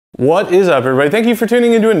What is up, everybody? Thank you for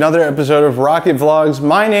tuning into another episode of Rocket Vlogs.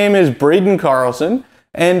 My name is Braden Carlson,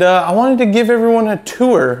 and I wanted to give everyone a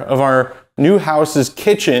tour of our new house's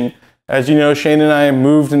kitchen. As you know, Shane and I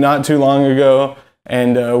moved not too long ago,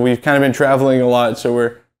 and we've kind of been traveling a lot, so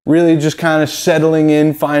we're really just kind of settling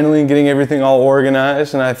in finally and getting everything all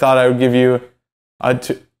organized. And I thought I would give you a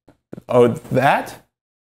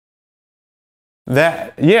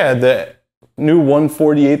yeah, the new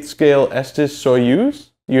 1/48 scale ESTES SOYUZ.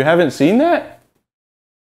 You haven't seen that?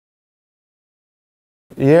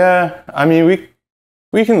 Yeah, I mean, we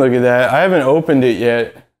can look at that. I haven't opened it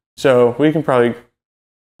yet, so we can probably,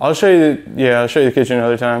 I'll show you the kitchen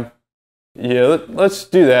another time. Yeah, let's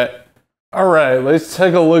do that. All right, let's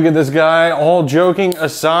take a look at this guy. All joking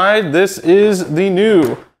aside, this is the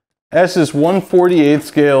new ESTES 1/48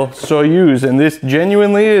 scale SOYUZ, and this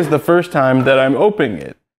genuinely is the first time that I'm opening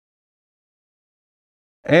it.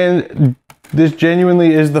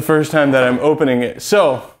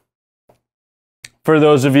 So, for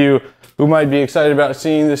those of you who might be excited about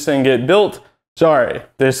seeing this thing get built, sorry,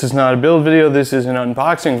 this is not a build video, this is an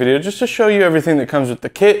unboxing video, just to show you everything that comes with the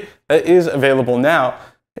kit that is available now.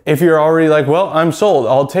 If you're already like, well, I'm sold,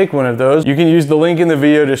 I'll take one of those, you can use the link in the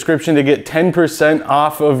video description to get 10%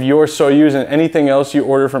 off of your SOYUZ and anything else you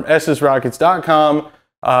order from estesrockets.com.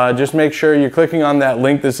 Just make sure you're clicking on that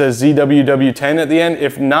link that says ZWW10 at the end.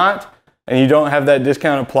 If not, and you don't have that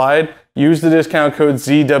discount applied, use the discount code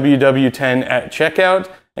ZWW10 at checkout,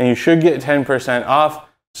 and you should get 10% off,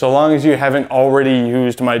 so long as you haven't already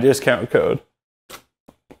used my discount code.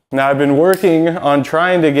 Now, I've been working on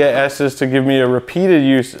trying to get ESTES to give me a repeated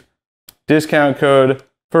use discount code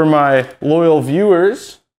for my loyal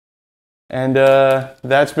viewers, and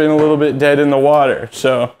that's been a little bit dead in the water,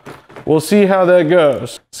 so we'll see how that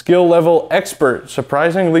goes. Skill level expert,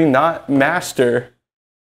 surprisingly not master.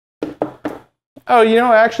 Oh, you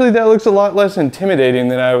know, actually that looks a lot less intimidating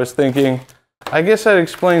than I was thinking. I guess that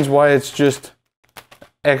explains why it's just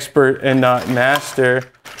expert and not master.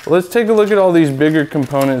 Let's take a look at all these bigger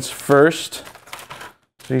components first.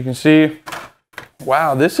 So you can see,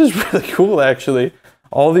 wow, this is really cool actually.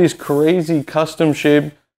 All these crazy custom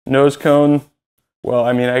shaped nose cone. Well,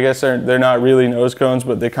 I mean, I guess they're not really nose cones,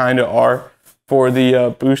 but they kind of are for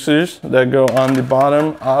the boosters that go on the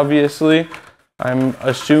bottom. Obviously, I'm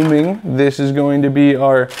assuming this is going to be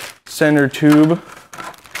our center tube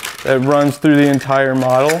that runs through the entire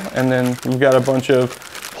model. And then we've got a bunch of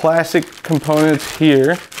plastic components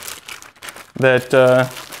here that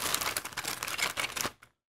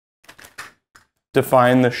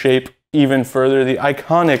define the shape even further. The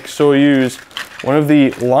iconic SOYUZ, one of the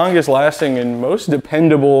longest lasting and most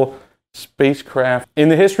dependable spacecraft in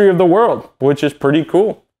the history of the world, which is pretty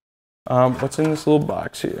cool. What's in this little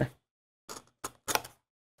box here?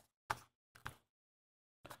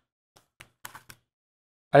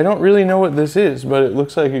 I don't really know what this is, but it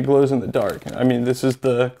looks like it glows in the dark. I mean, this is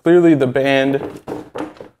clearly the band.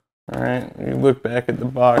 All right, you look back at the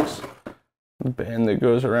box, the band that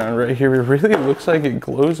goes around right here. It really looks like it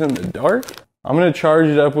glows in the dark. I'm gonna charge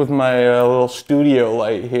it up with my little studio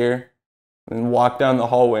light here and walk down the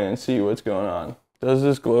hallway and see what's going on. Does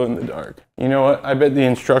this glow in the dark? You know what? I bet the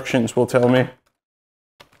instructions will tell me.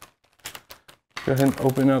 Go ahead and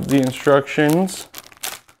open up the instructions.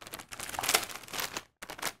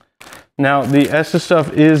 Now, the ESTES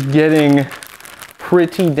stuff is getting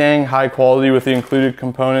pretty dang high quality with the included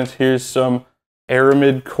components. Here's some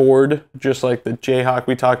aramid cord, just like the Jayhawk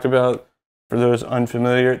we talked about. For those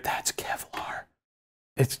unfamiliar, that's Kevlar.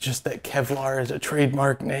 It's just that Kevlar is a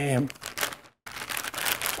trademark name.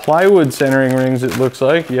 Plywood centering rings, it looks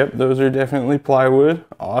like. Yep, those are definitely plywood.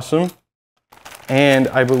 Awesome. And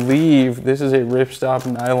I believe this is a ripstop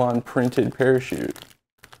nylon printed parachute.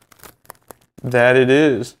 That it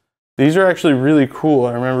is. These are actually really cool.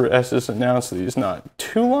 I remember ESTES announced these not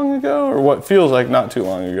too long ago, or what feels like not too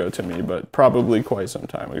long ago to me, but probably quite some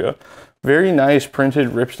time ago. Very nice printed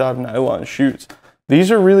ripstop nylon chutes. These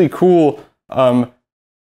are really cool. I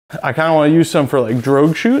kind of want to use some for like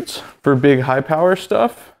drogue chutes for big high power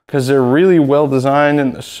stuff, because they're really well designed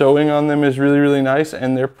and the sewing on them is really, really nice,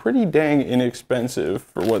 and they're pretty dang inexpensive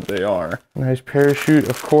for what they are. Nice parachute,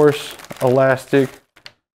 of course, elastic,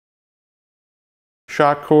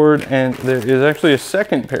 shock cord, and there is actually a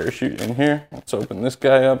second parachute in here. Let's open this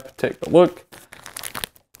guy up, take a look.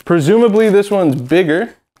 Presumably this one's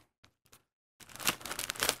bigger.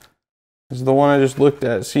 This is the one I just looked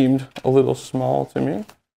at, seemed a little small to me.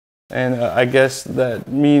 And I guess that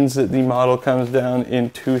means that the model comes down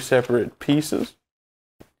in 2 separate pieces.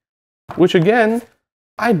 Which again,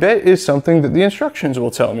 I bet is something that the instructions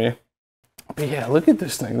will tell me. But yeah, look at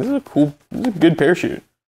this thing. This is a good parachute.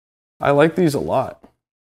 I like these a lot.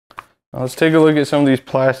 Now let's take a look at some of these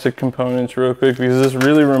plastic components real quick, because this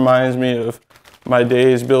really reminds me of my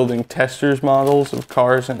days building testers models of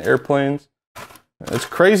cars and airplanes. It's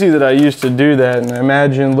crazy that I used to do that, and I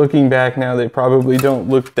imagine looking back now, they probably don't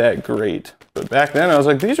look that great. But back then I was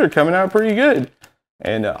like, these are coming out pretty good.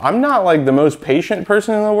 And I'm not like the most patient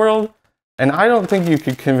person in the world, and I don't think you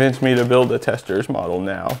could convince me to build a testers model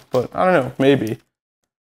now. But I don't know, maybe.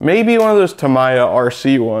 Maybe one of those Tamiya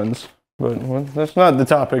RC ones, but well, that's not the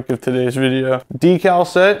topic of today's video. Decal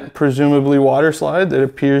set, presumably water slide, that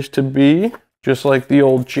appears to be just like the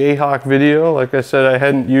old Jayhawk video. Like I said, I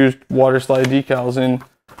hadn't used water slide decals in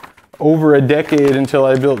over a decade until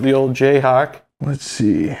I built the old Jayhawk. Let's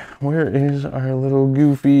see, where is our little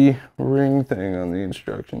goofy ring thing on the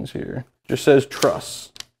instructions here? Just says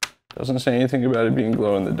truss. Doesn't say anything about it being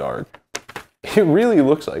glow in the dark. It really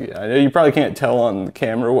looks like it. I know you probably can't tell on the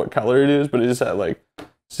camera what color it is, but it is that like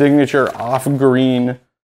signature off green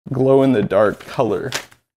glow in the dark color.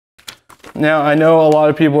 Now, I know a lot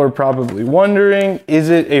of people are probably wondering, is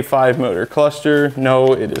it a 5-motor cluster?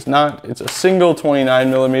 No, it is not. It's a single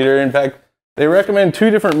 29mm. In fact, they recommend 2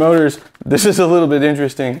 different motors. This is a little bit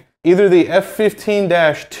interesting. Either the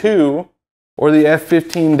F15-2 or the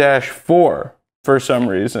F15-4 for some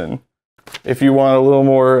reason. If you want a little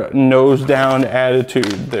more nose down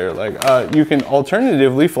attitude there, like you can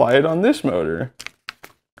alternatively fly it on this motor.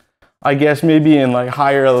 I guess maybe in like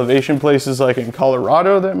higher elevation places like in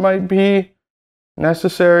Colorado that might be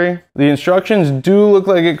necessary. The instructions do look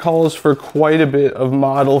like it calls for quite a bit of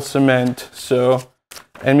model cement. So,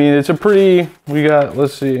 I mean, it's a pretty, we got,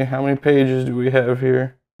 let's see, how many pages do we have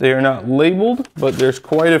here? They are not labeled, but there's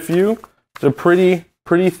quite a few. It's a pretty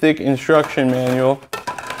thick instruction manual.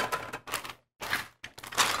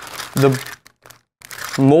 The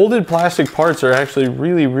molded plastic parts are actually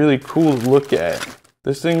really cool to look at.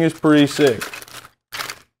 This thing is pretty sick.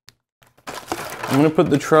 I'm gonna put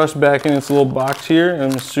the truss back in its little box here.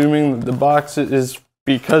 I'm assuming that the box is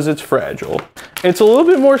because it's fragile. It's a little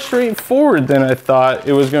bit more straightforward than I thought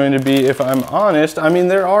it was going to be, if I'm honest. I mean,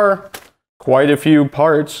 there are quite a few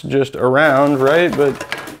parts just around, right? But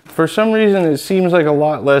for some reason, it seems like a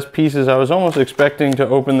lot less pieces. I was almost expecting to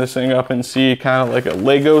open this thing up and see kind of like a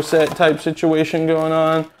Lego set type situation going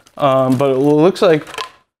on. But it looks like,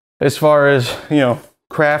 as far as, you know,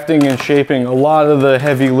 crafting and shaping, a lot of the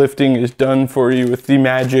heavy lifting is done for you with the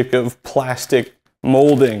magic of plastic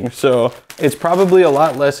molding. So it's probably a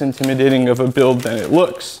lot less intimidating of a build than it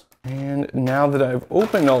looks. And now that I've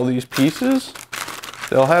opened all these pieces,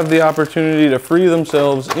 they'll have the opportunity to free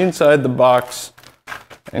themselves inside the box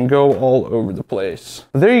and go all over the place.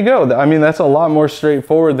 There you go. I mean, that's a lot more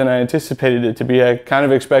straightforward than I anticipated it to be. I kind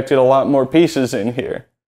of expected a lot more pieces in here.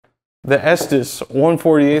 The ESTES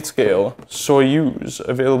 1/48 scale SOYUZ,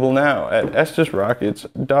 available now at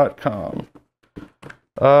estesrockets.com.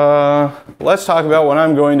 Let's talk about when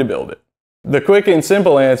I'm going to build it. The quick and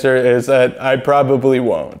simple answer is that I probably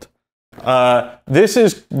won't. This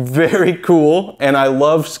is very cool, and I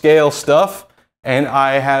love scale stuff, and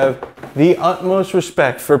I have the utmost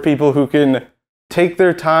respect for people who can take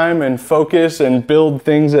their time and focus and build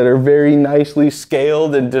things that are very nicely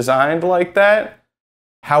scaled and designed like that.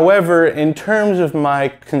 However, in terms of my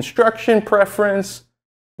construction preference,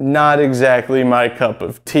 not exactly my cup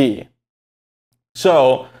of tea.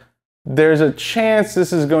 So there's a chance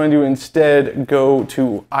this is going to instead go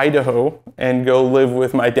to Idaho and go live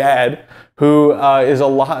with my dad, who is a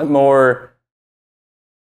lot more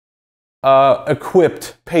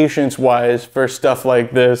equipped patience-wise for stuff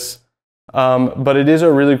like this. But it is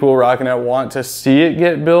a really cool rocket, and I want to see it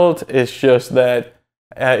get built. It's just that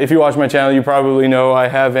if you watch my channel, you probably know I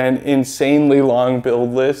have an insanely long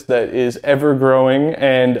build list that is ever growing,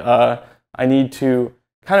 and I need to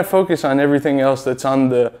kind of focus on everything else that's on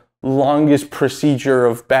the longest procedure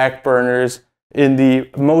of back burners in the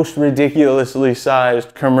most ridiculously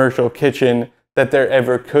sized commercial kitchen that there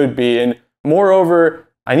ever could be. And moreover,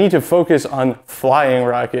 I need to focus on flying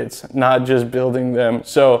rockets, not just building them.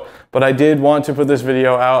 So, but I did want to put this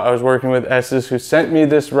video out. I was working with ESTES, who sent me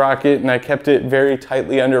this rocket, and I kept it very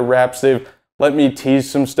tightly under wraps. They've let me tease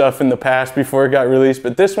some stuff in the past before it got released,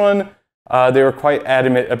 but this one, they were quite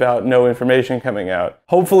adamant about no information coming out.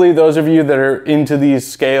 Hopefully those of you that are into these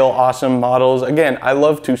scale awesome models, again, I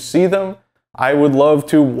love to see them. I would love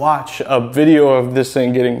to watch a video of this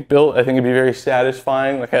thing getting built. I think it'd be very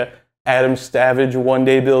satisfying, like a Adam Stavage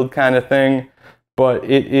one-day build kind of thing, but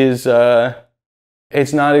it is,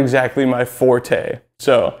 it's not exactly my forte.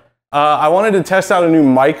 So I wanted to test out a new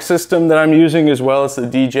mic system that I'm using as well. It's the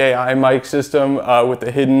DJI mic system with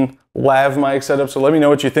the hidden lav mic setup. So let me know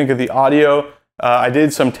what you think of the audio. I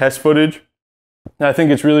did some test footage, and I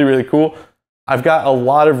think it's really, really cool. I've got a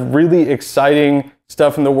lot of really exciting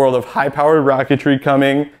stuff in the world of high-powered rocketry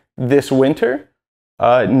coming this winter,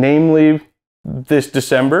 namely this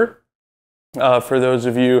December. For those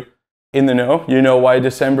of you in the know, you know why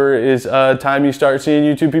December is a time you start seeing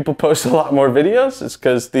YouTube people post a lot more videos. It's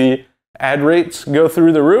because the ad rates go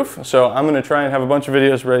through the roof. So I'm going to try and have a bunch of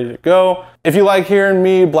videos ready to go. If you like hearing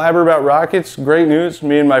me blabber about rockets, great news.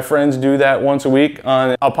 Me and my friends do that once a week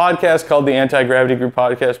on a podcast called the Anti-Gravity Group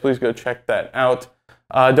Podcast. Please go check that out.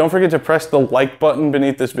 Don't forget to press the like button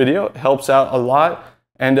beneath this video. It helps out a lot.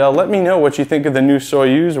 And let me know what you think of the new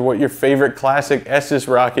SOYUZ, or what your favorite classic ESTES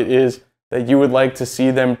rocket is that you would like to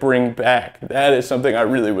see them bring back. That is something I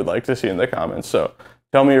really would like to see in the comments. So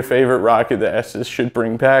tell me your favorite rocket that ESTES should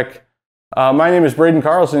bring back. My name is Braden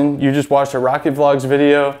Carlson. You just watched a Rocket Vlogs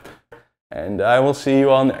video, and I will see you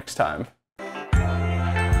all next time.